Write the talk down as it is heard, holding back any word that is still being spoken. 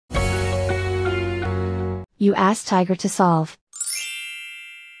You ask Tiger to solve.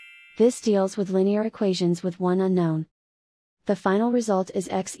 This deals with linear equations with one unknown. The final result is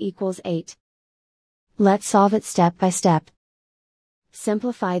x equals 8. Let's solve it step by step.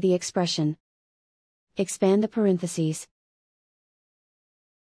 Simplify the expression. Expand the parentheses.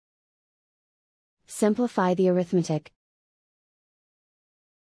 Simplify the arithmetic.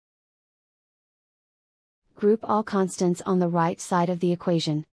 Group all constants on the right side of the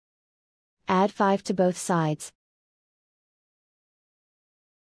equation. Add 5 to both sides.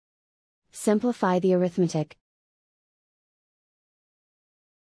 Simplify the arithmetic.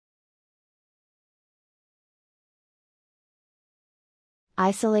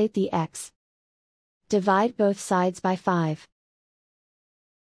 Isolate the x. Divide both sides by 5.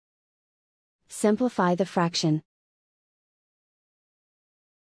 Simplify the fraction.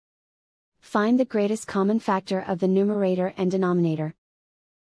 Find the greatest common factor of the numerator and denominator.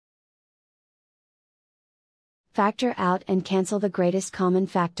 Factor out and cancel the greatest common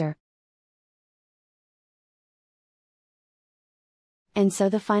factor. And so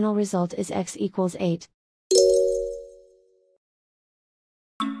the final result is x equals 8.